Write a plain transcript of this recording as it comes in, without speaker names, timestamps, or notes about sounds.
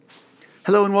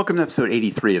Hello and welcome to episode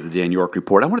 83 of the Dan York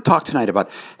Report. I want to talk tonight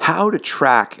about how to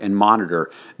track and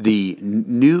monitor the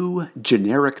new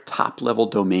generic top-level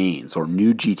domains, or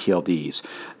new gTLDs,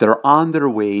 that are on their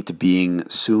way to being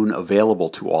soon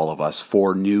available to all of us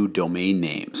for new domain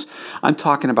names. I'm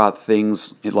talking about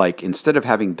things like instead of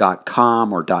having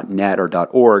 .com or .net or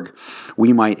 .org,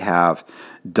 we might have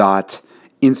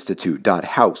 .institute,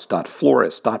 .house,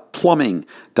 .florist, .plumbing,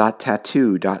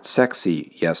 .tattoo,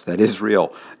 .sexy, yes, that is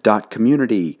real,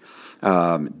 .community,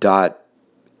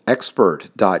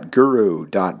 .expert, .guru,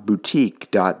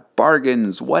 .boutique,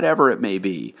 .bargains, whatever it may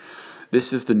be.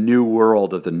 This is the new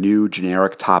world of the new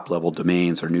generic top-level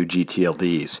domains, or new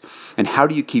gTLDs. And how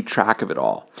do you keep track of it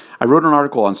all? I wrote an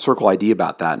article on Circle ID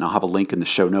about that, and I'll have a link in the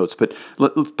show notes. But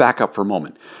let's back up for a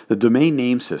moment. The domain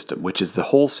name system, which is the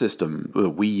whole system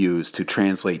that we use to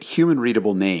translate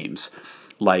human-readable names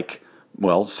like,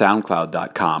 well,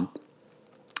 SoundCloud.com,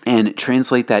 and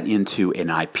translate that into an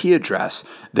IP address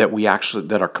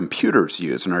that our computers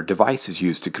use and our devices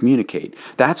use to communicate.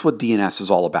 That's what DNS is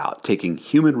all about, taking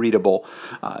human-readable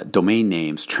domain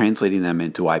names, translating them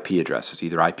into IP addresses,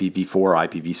 either IPv4 or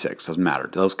IPv6, doesn't matter,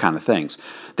 those kind of things.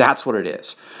 That's what it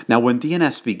is. Now, when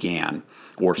DNS began,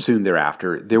 or soon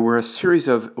thereafter, there were a series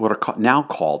of what are now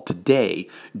called today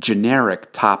generic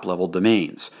top-level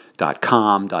domains.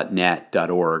 .com, .net,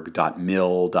 .org,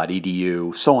 .mil,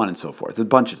 .edu, so on and so forth, a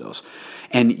bunch of those.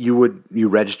 And you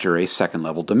register a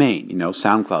second-level domain,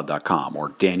 SoundCloud.com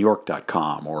or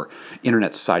danyork.com or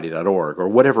internetsociety.org or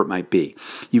whatever it might be.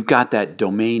 You've got that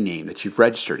domain name that you've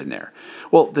registered in there.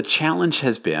 Well, the challenge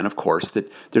has been, of course,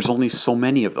 that there's only so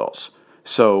many of those.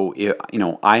 So,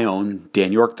 I own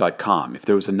danyork.com. If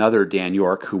there was another Dan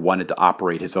York who wanted to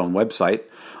operate his own website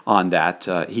on that,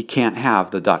 he can't have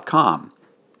the .com.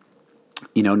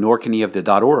 Nor can he have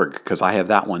the .org, because I have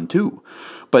that one too.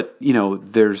 But,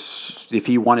 if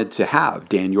he wanted to have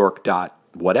danyork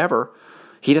whatever,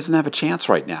 he doesn't have a chance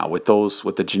right now with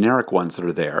the generic ones that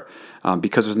are there,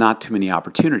 because there's not too many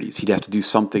opportunities. He'd have to do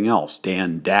something else,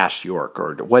 Dan-York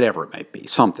or whatever it might be,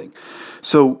 something.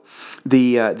 So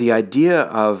the idea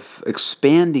of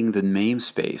expanding the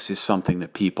namespace is something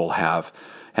that people have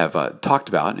talked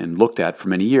about and looked at for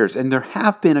many years, and there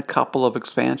have been a couple of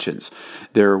expansions.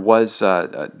 There was,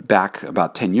 back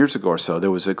about 10 years ago or so, there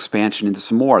was expansion into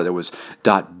some more. There was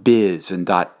 .biz and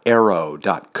 .arrow,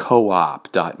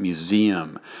 .coop,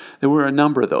 .museum. There were a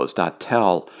number of those,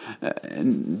 .tel,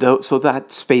 so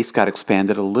that space got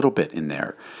expanded a little bit in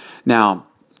there. Now,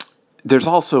 there's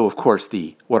also, of course,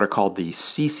 what are called the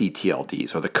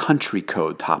ccTLDs, or the country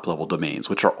code top-level domains,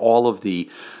 which are all of the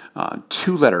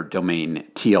two-letter domain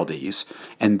TLDs,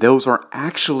 and those are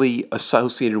actually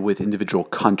associated with individual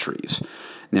countries.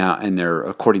 Now, and they're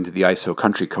according to the ISO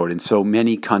country code, and so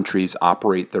many countries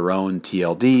operate their own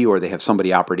TLD, or they have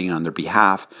somebody operating on their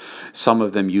behalf. Some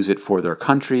of them use it for their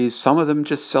countries. Some of them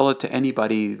just sell it to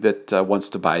anybody that wants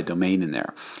to buy a domain in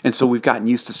there. And so we've gotten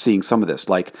used to seeing some of this,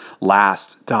 like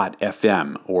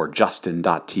last.fm, or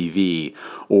justin.tv,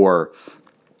 or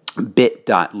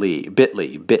bit.ly,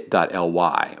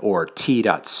 bit.ly, or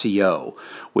t.co,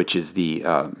 which is the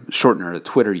shortener that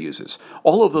Twitter uses.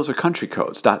 All of those are country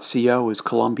codes. .co is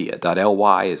Colombia,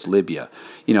 .ly is Libya,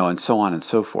 and so on and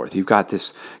so forth. You've got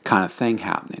this kind of thing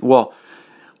happening. Well,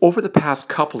 over the past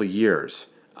couple of years,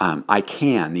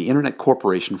 the Internet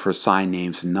Corporation for Assigned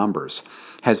Names and Numbers,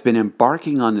 has been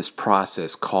embarking on this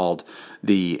process called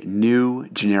the new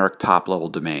generic top-level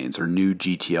domains, or new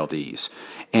gTLDs.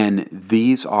 And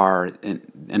these are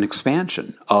an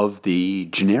expansion of the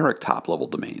generic top-level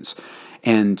domains.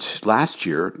 And last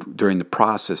year, during the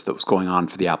process that was going on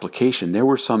for the application, there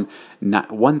were some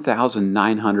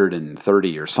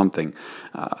 1,930 or something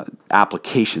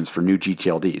applications for new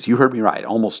gTLDs. You heard me right,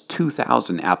 almost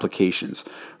 2,000 applications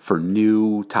for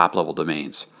new top-level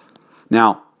domains.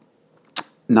 Now,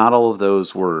 not all of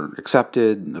those were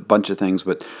accepted, a bunch of things,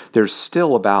 but there's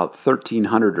still about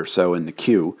 1,300 or so in the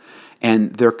queue,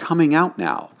 and they're coming out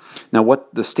now. Now,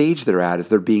 what the stage they're at is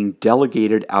they're being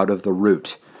delegated out of the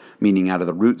root, meaning out of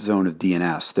the root zone of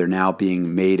DNS. They're now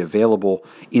being made available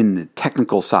in the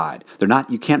technical side.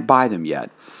 You can't buy them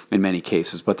yet in many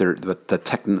cases, but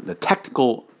the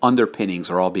technical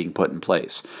underpinnings are all being put in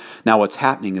place. Now, what's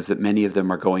happening is that many of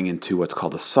them are going into what's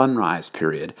called a sunrise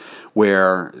period,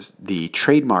 where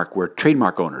trademark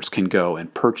owners can go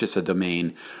and purchase a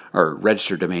domain or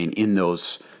register a domain in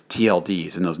those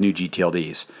TLDs, in those new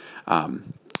gTLDs,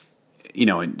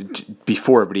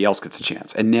 before everybody else gets a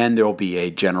chance. And then there will be a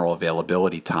general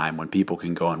availability time when people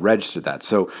can go and register that.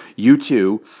 So you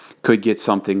too could get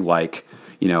something like,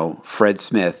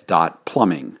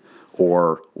 fredsmith.plumbing,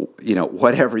 or,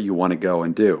 whatever you want to go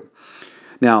and do.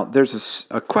 Now, there's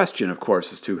a question, of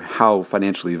course, as to how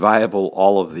financially viable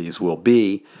all of these will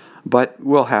be, but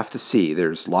we'll have to see.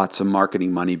 There's lots of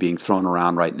marketing money being thrown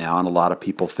around right now, and a lot of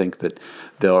people think that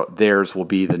theirs will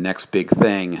be the next big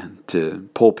thing to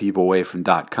pull people away from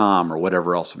 .com or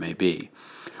whatever else it may be.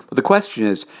 But the question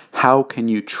is, how can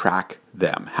you track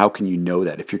them? How can you know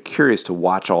that if you're curious to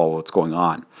watch all what's going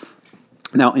on?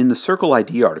 Now, in the Circle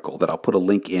ID article that I'll put a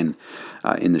link in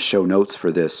the show notes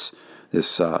for this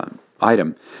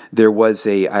item, there was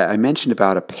I mentioned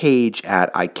about a page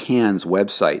at ICANN's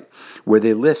website where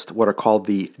they list what are called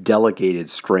the delegated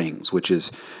strings, which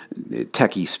is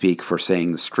techie speak for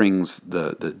saying the strings,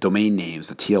 the domain names,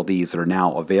 the TLDs that are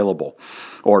now available,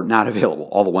 or not available,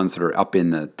 all the ones that are up in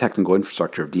the technical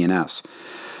infrastructure of DNS.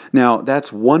 Now,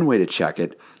 that's one way to check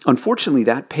it. Unfortunately,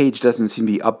 that page doesn't seem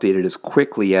to be updated as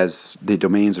quickly as the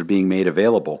domains are being made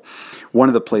available. One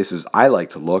of the places I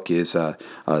like to look is a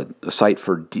site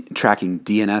for tracking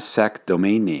DNSSEC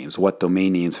domain names, what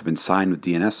domain names have been signed with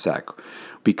DNSSEC,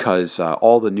 because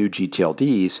all the new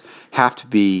gTLDs have to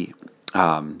be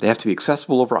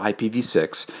accessible over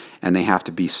IPv6, and they have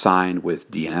to be signed with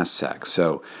DNSSEC.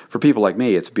 So for people like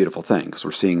me, it's a beautiful thing because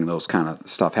we're seeing those kind of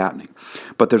stuff happening.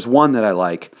 But there's one that I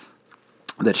like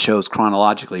that shows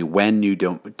chronologically when new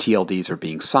TLDs are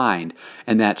being signed,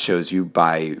 and that shows you,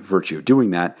 by virtue of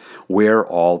doing that, what are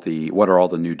all the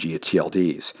new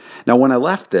gTLDs. Now, when I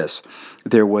left this,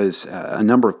 there was a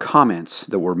number of comments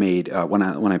that were made when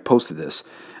I posted this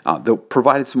that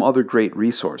provided some other great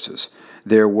resources.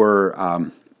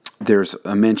 There's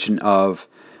a mention of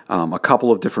a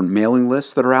couple of different mailing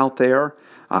lists that are out there.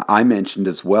 I mentioned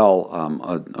as well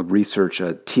a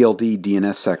TLD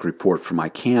DNSSEC report from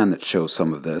ICANN that shows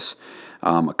some of this.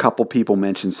 A couple people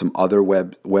mentioned some other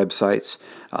websites,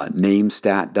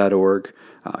 namestat.org,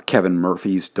 Kevin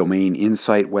Murphy's Domain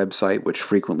Insight website, which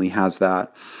frequently has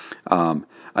that.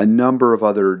 A number of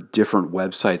other different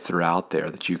websites that are out there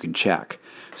that you can check.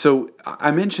 So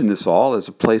I mentioned this all as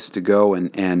a place to go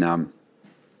and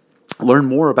learn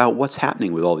more about what's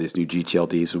happening with all these new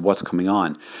gTLDs and what's coming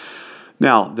on.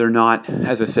 Now, they're not,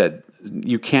 as I said,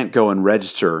 you can't go and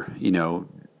register,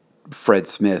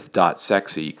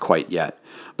 fredsmith.sexy quite yet,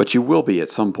 but you will be at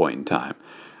some point in time.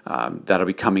 That'll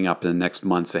be coming up in the next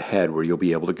months ahead where you'll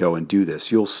be able to go and do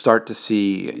this. You'll start to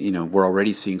see, we're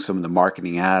already seeing some of the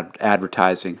marketing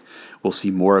advertising. We'll see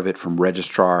more of it from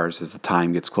registrars as the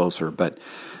time gets closer. But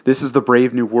this is the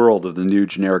brave new world of the new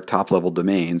generic top-level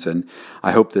domains, and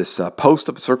I hope this post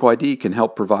up at Circle ID can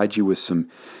help provide you with some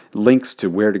links to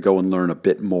where to go and learn a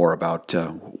bit more about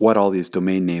what all these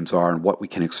domain names are and what we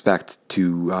can expect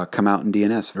to come out in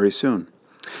DNS very soon.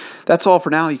 That's all for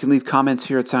now. You can leave comments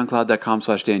here at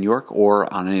soundcloud.com/DanYork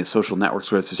or on any of the social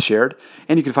networks where this is shared.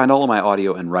 And you can find all of my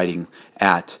audio and writing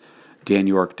at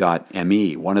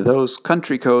danyork.me. One of those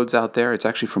country codes out there. It's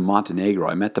actually from Montenegro.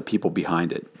 I met the people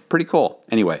behind it. Pretty cool.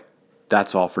 Anyway,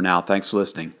 that's all for now. Thanks for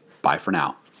listening. Bye for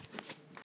now.